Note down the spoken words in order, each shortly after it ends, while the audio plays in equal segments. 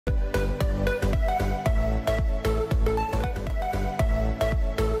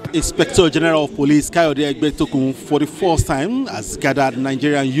Inspector General of Police Kayode Egbetokun for the first time has gathered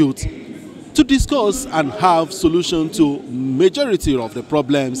Nigerian youth to discuss and have solution to majority of the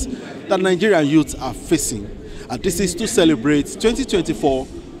problems that Nigerian youth are facing. And this is to celebrate 2024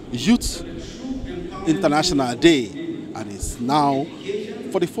 Youth International Day, and it's now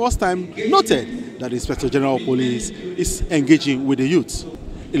for the first time noted that the Inspector General of Police is engaging with the youth.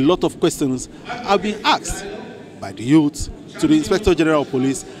 A lot of questions have been asked by the youth to the Inspector General of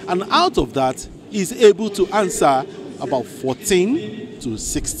Police, and out of that he's able to answer about 14 to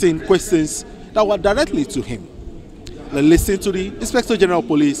 16 questions that were directly to him. Let's listen to the Inspector General of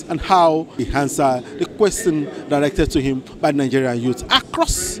Police and how he answered the question directed to him by Nigerian youth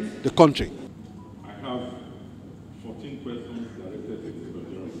across the country. I have 14 questions directed to the Inspector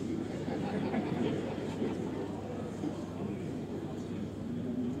General of Police.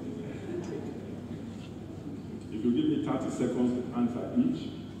 If you give me 30 seconds to answer each,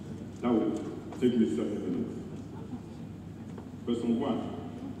 that will take me 7 minutes. Question 1.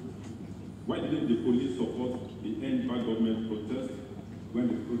 Why didn't the police support the end bad government protest when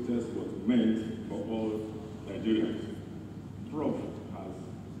the protest was meant for all Nigerians? Prof has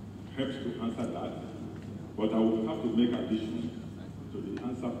helped to answer that, but I will have to make addition to the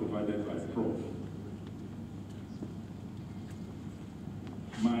answer provided by Prof.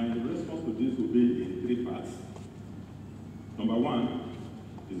 My response to this will be in 3 parts. Number 1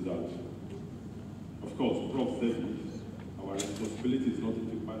 is that, of course, Prof said it, our responsibility is not to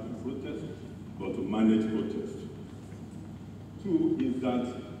take part in protest, but to manage protest. 2 is that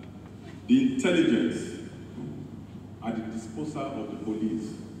the intelligence at the disposal of the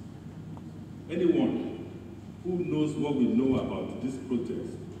police. Anyone who knows what we know about this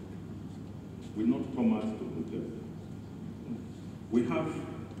protest will not come out to protest. We have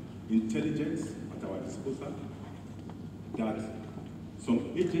intelligence at our disposal that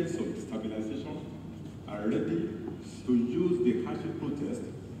some agents of destabilization are ready to use the harsh protest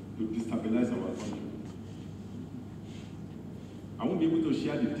to destabilize our country. I won't be able to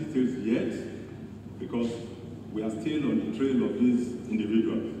share the details yet because we are still on the trail of these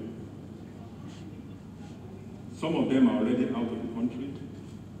individuals. Some of them are already out of the country.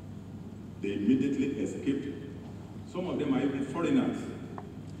 They immediately escaped. Some of them are even foreigners.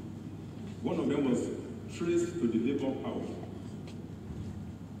 One of them was traced to the Labour House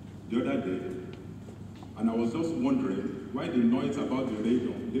the other day, and I was just wondering why the noise about the raid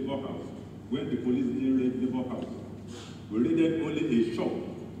on Labour House when the police didn't raid Labour House. We raided only a shop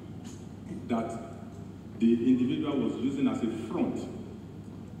that the individual was using as a front,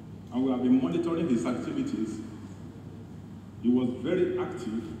 and we have been monitoring his activities. He was very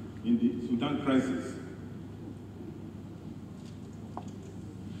active in the Sudan crisis.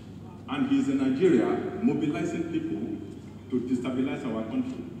 And he's in Nigeria mobilizing people to destabilize our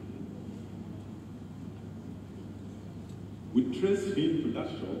country. We traced him to that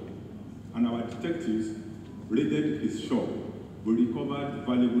shop, and our detectives raided his shop. We recovered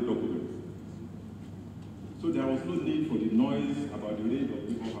valuable documents. So there was no need for the noise about the raid of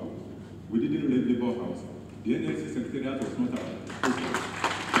Labour House. We didn't raid Labour House. The NLC secretariat was not our focus.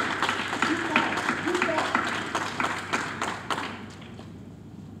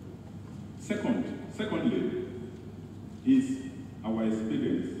 Secondly, is our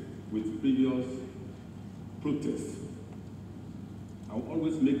experience with previous protests. I will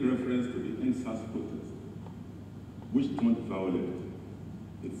always make reference to the NSAS protest, which turned violent.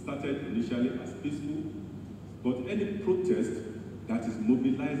 It started initially as peaceful, but any protest that is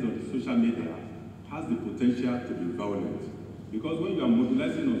mobilized on social media has the potential to be violent. Because when you are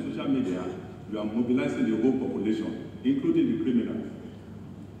mobilizing on social media, you are mobilizing the whole population, including the criminals.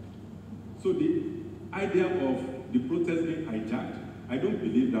 So the idea of the protest being hijacked, I don't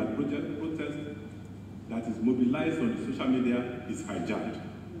believe that protest that is mobilized on the social media is hijacked.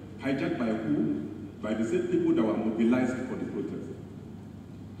 Hijacked by who? By the same people that were mobilized for the protest.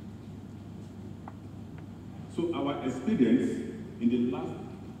 So our experience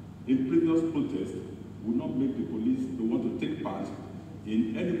in previous protests would not make the police to want to take part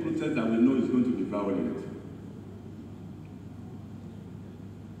in any protest that we know is going to be violent.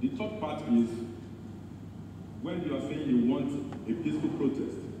 The third part is when you are saying you want a peaceful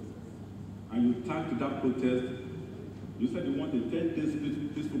protest and you tagged that protest, you said you want a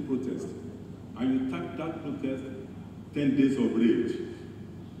 10-day peaceful protest, and you tagged that protest 10 days of rage.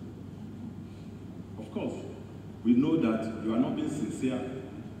 Of course, we know that you are not being sincere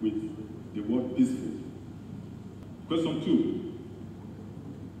with the word peaceful. Question 2.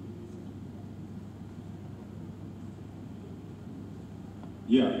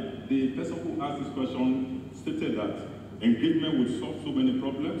 Yeah, the person who asked this question stated that engagement would solve so many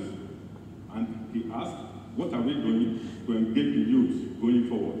problems. And he asked, what are we doing to engage the youth going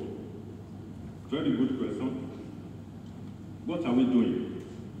forward? Very good question. What are we doing?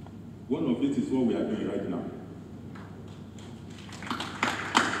 One of it is what we are doing right now.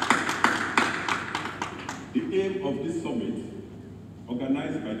 The aim of this summit,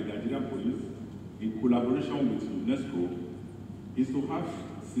 organized by the Nigerian police in collaboration with UNESCO, is to have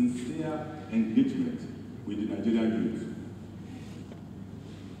sincere engagement with the Nigerian youth.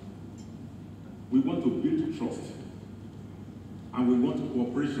 We want to build trust, and we want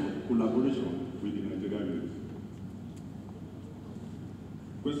cooperation, collaboration with the Nigerian youth.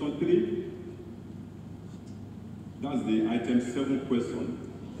 Question 3, that's the item 7 question.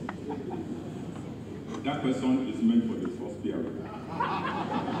 That question is meant for the first PRO.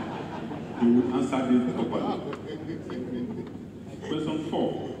 He will answer this properly. Question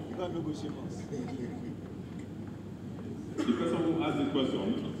 4. The person who asked the question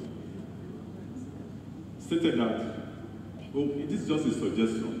stated that, oh, it is just a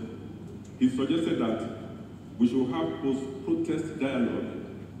suggestion. He suggested that we should have post-protest dialogue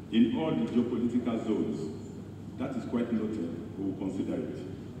in all the geopolitical zones. That is quite noted. We will consider it.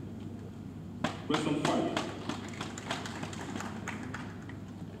 Question 5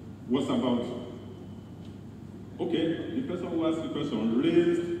 was about, okay, the person who asked the question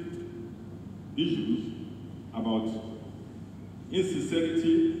raised issues about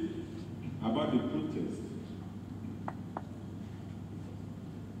insincerity about the protest,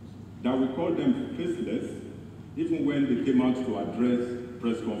 that we call them faceless even when they came out to address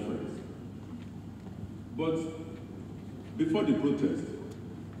press conference. But before the protest,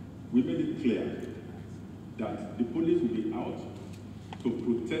 we made it clear that the police will be out to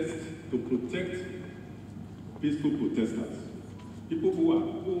protect peaceful protesters. People who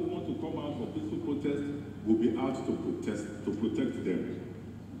want to come out for peaceful protest will be out to protect them.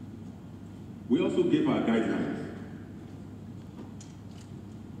 We also gave our guidelines.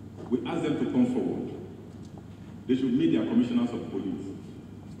 We asked them to come forward. They should meet their commissioners of police,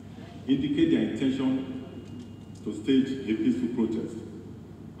 indicate their intention to stage a peaceful protest,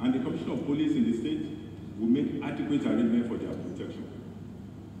 and the commissioner of police in the state will make adequate arrangements for their protection.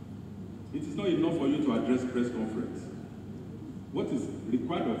 It is not enough for you to address press conference. What is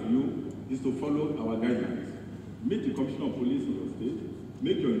required of you is to follow our guidelines. Meet the commissioner of police in your state,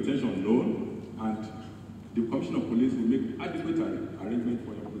 make your intention known, and the commissioner of police will make adequate arrangements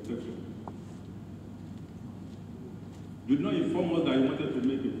for your protection. You did not inform us that you wanted to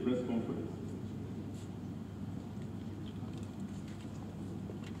make a press conference.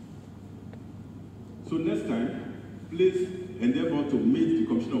 So next time, please endeavor to meet the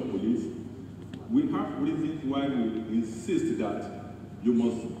commissioner of police. We have reasons why we insist that you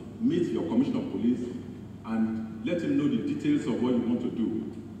must meet your commissioner of police and let him know the details of what you want to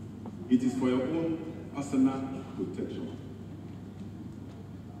do. It is for your own personal protection.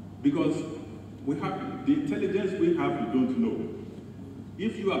 Because we have the intelligence we have, you don't know.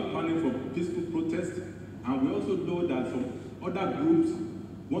 If you are planning for peaceful protest, and we also know that some other groups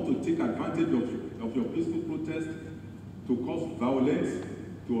want to take advantage of your peaceful protest to cause violence,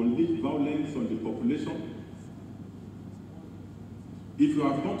 to unleash violence on the population. If you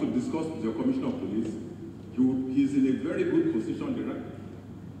have not to discuss with your commissioner of police, he is in a very good position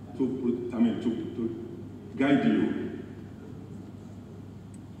to guide you.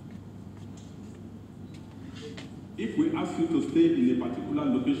 If we ask you to stay in a particular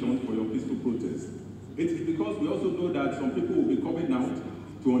location for your peaceful protest, it is because we also know that some people will be coming out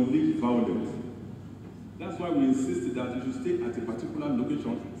to unleash violence. That's why we insist that you should stay at a particular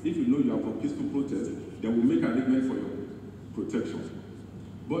location. If you know you are for peaceful protest, then we'll make arrangements for your protection.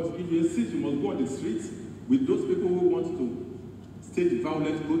 But if you insist you must go on the streets with those people who want to stage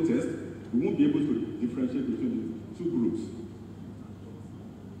violent protest, we won't be able to differentiate between the two groups.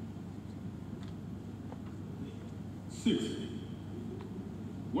 6,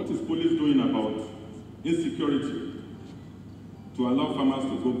 what is police doing about insecurity to allow farmers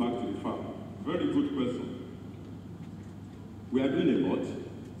to go back to the farm? Very good question. We are doing a lot.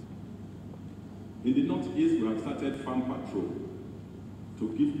 In the Northeast, we have started farm patrol to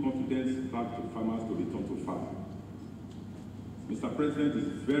give confidence back to farmers to return to farm. Mr. President is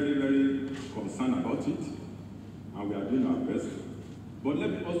very, very concerned about it, and we are doing our best. But let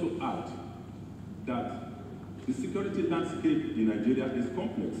me also add that the security landscape in Nigeria is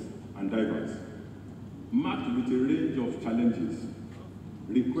complex and diverse, marked with a range of challenges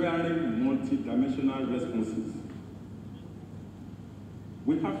requiring multi-dimensional responses.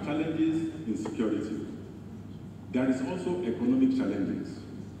 We have challenges in security. There is also economic challenges.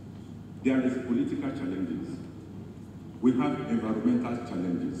 There is political challenges. we have environmental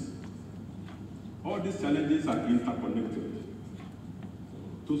challenges. All these challenges are interconnected.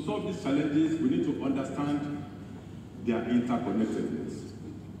 To solve these challenges, we need to understand their interconnectedness.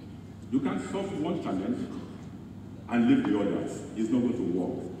 You can't solve one challenge and leave the others. It's not going to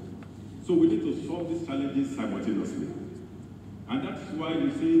work. So we need to solve these challenges simultaneously. And that's why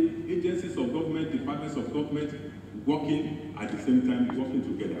you see agencies of government, departments of government working at the same time, working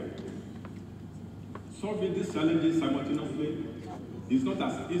together. Solving these challenges simultaneously is not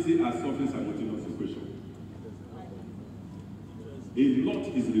as easy as solving simultaneous equation. A lot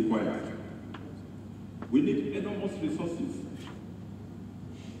is required. We need enormous resources.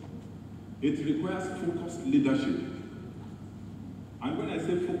 It requires focused leadership. And when I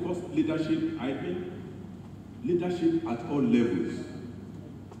say focused leadership, I mean leadership at all levels.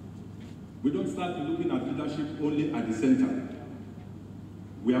 We don't start looking at leadership only at the center.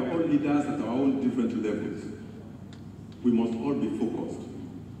 We are all leaders at our own different levels. We must all be focused.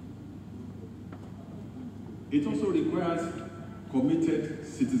 It also requires committed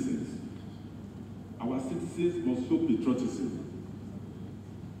citizens. Our citizens must show patriotism.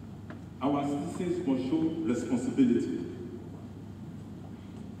 Our citizens must show responsibility.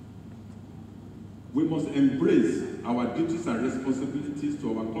 We must embrace our duties and responsibilities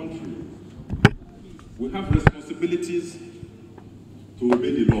to our country. We have responsibilities to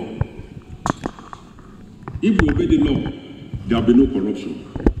obey the law. If we obey the law, there will be no corruption.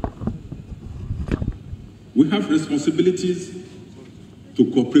 We have responsibilities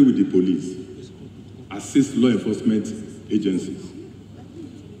to cooperate with the police, assist law enforcement agencies.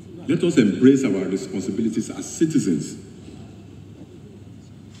 Let us embrace our responsibilities as citizens.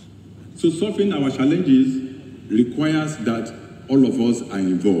 So solving our challenges requires that all of us are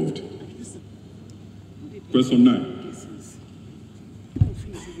involved. Question 9.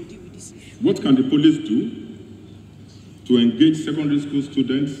 What can the police do to engage secondary school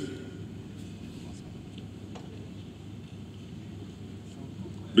students?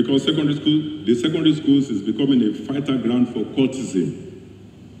 Because the secondary schools is becoming a fighter ground for cultism.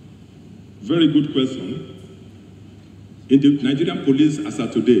 Very good question. In the Nigerian police as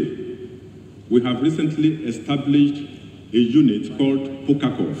of today, we have recently established a unit called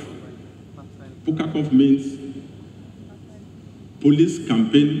POKAKOF. POKAKOF means Police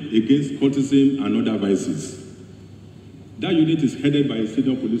Campaign Against Cultism and Other Vices. That unit is headed by a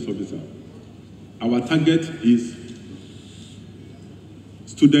senior police officer. Our target is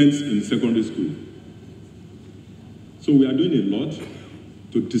students in secondary school. So we are doing a lot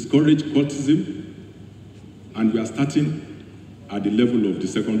to discourage cultism, and we are starting at the level of the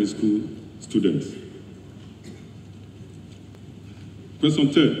secondary school students.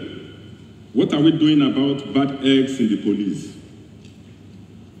 Question 10. What are we doing about bad eggs in the police?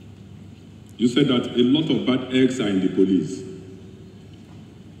 You said that a lot of bad eggs are in the police.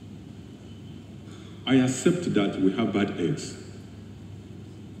 I accept that we have bad eggs.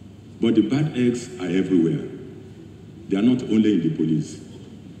 But the bad eggs are everywhere. They are not only in the police.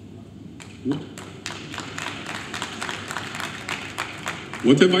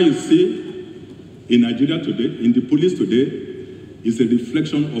 Whatever you see in Nigeria today, in the police today, is a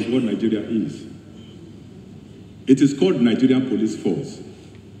reflection of what Nigeria is. It is called Nigerian Police Force,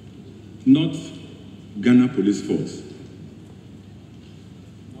 not Ghana Police Force,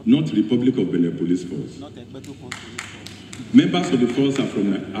 not Republic of Benin Police Force. Members of the force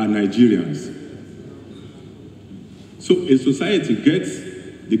are Nigerians. So a society gets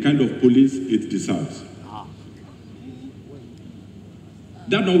the kind of police it deserves.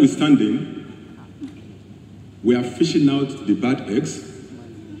 That notwithstanding, we are fishing out the bad eggs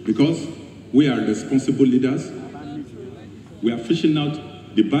because we are responsible leaders. We are fishing out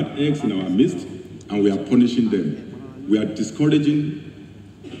the bad eggs in our midst and we are punishing them. We are discouraging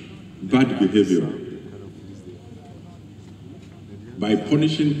bad behavior by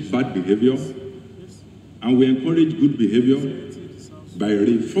punishing bad behavior, and we encourage good behavior by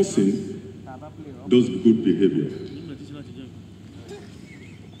reinforcing those good behavior.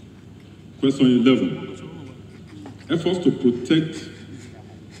 Question 11. Efforts to protect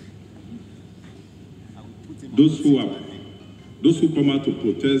those who come out to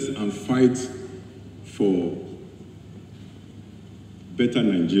protest and fight for better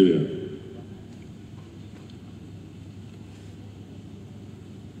Nigeria.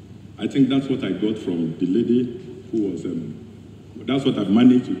 I think that's what I got from the lady who was, that's what I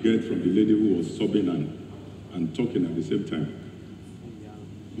managed to get from the lady who was sobbing and talking at the same time.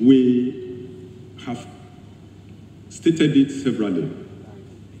 We have stated it severally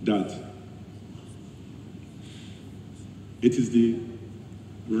that it is the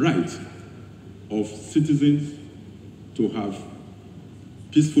right of citizens to have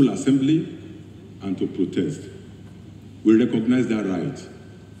peaceful assembly and to protest. We recognize that right.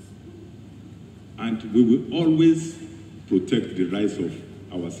 And we will always protect the rights of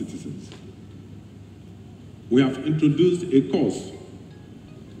our citizens. We have introduced a course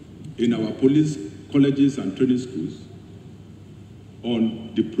in our police colleges and training schools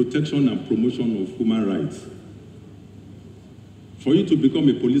on the protection and promotion of human rights. For you to become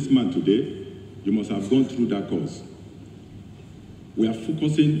a policeman today, you must have gone through that course. We are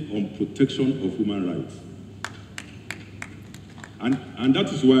focusing on protection of human rights. And that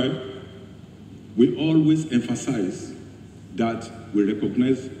is why we always emphasize that we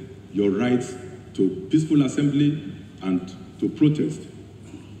recognize your rights to peaceful assembly and to protest.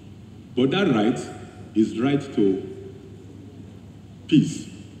 But that right is right to peace.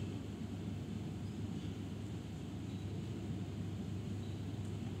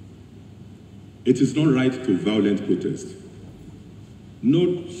 It is not right to violent protest.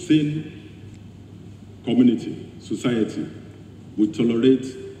 No sane community, society, will tolerate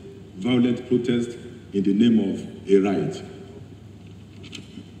violent protest in the name of a right.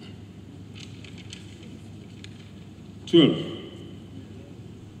 12.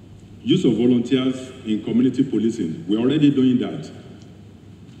 Use of volunteers in community policing. We're already doing that.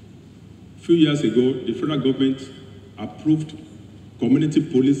 A few years ago, the federal government approved community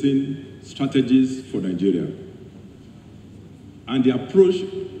policing strategies for Nigeria. And the approach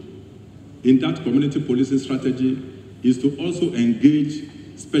in that community policing strategy is to also engage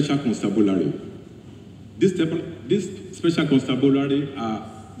special constabulary. This special constabulary are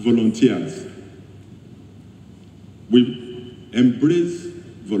volunteers. We embrace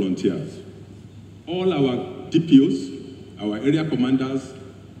volunteers. All our DPOs, our area commanders,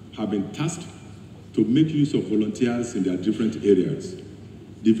 have been tasked to make use of volunteers in their different areas.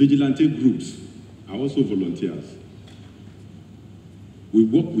 The vigilante groups are also volunteers. We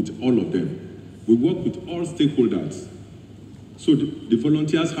work with all of them. We work with all stakeholders. So the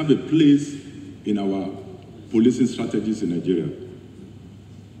volunteers have a place in our policing strategies in Nigeria.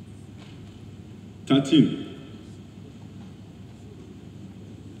 13.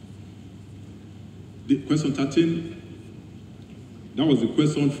 The question 13, that was the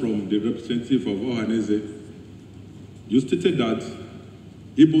question from the representative of Ohaneze. You stated that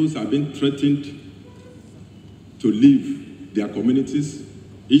Igbos have been threatened to leave their communities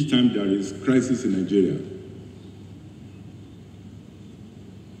each time there is crisis in Nigeria.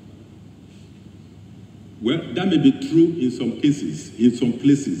 Well, that may be true in some cases, in some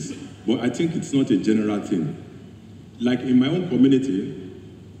places, but I think it's not a general thing. Like in my own community,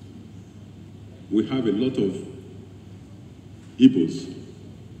 we have a lot of Igbos.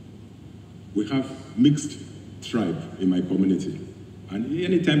 We have mixed tribe in my community. And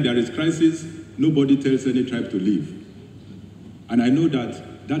anytime there is crisis, nobody tells any tribe to leave. And I know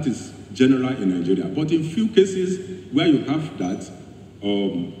that that is general in Nigeria. But in few cases where you have that,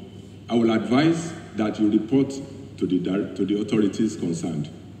 I will advise that you report to the authorities concerned.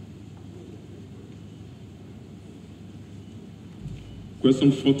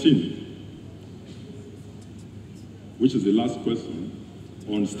 Question 14, which is the last question,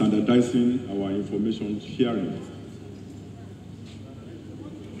 on standardizing our information sharing.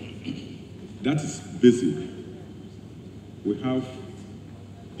 That is basic. We have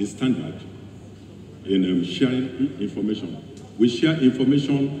a standard in sharing information. We share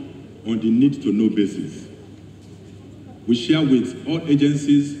information on the need-to-know basis. We share with all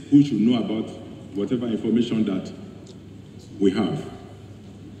agencies who should know about whatever information that we have.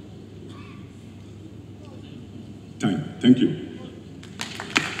 Time. Thank you.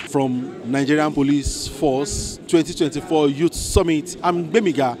 From Nigerian Police Force 2024 Youth Summit, I'm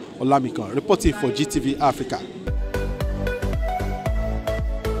Bemiga Olamika, reporting for GTV Africa.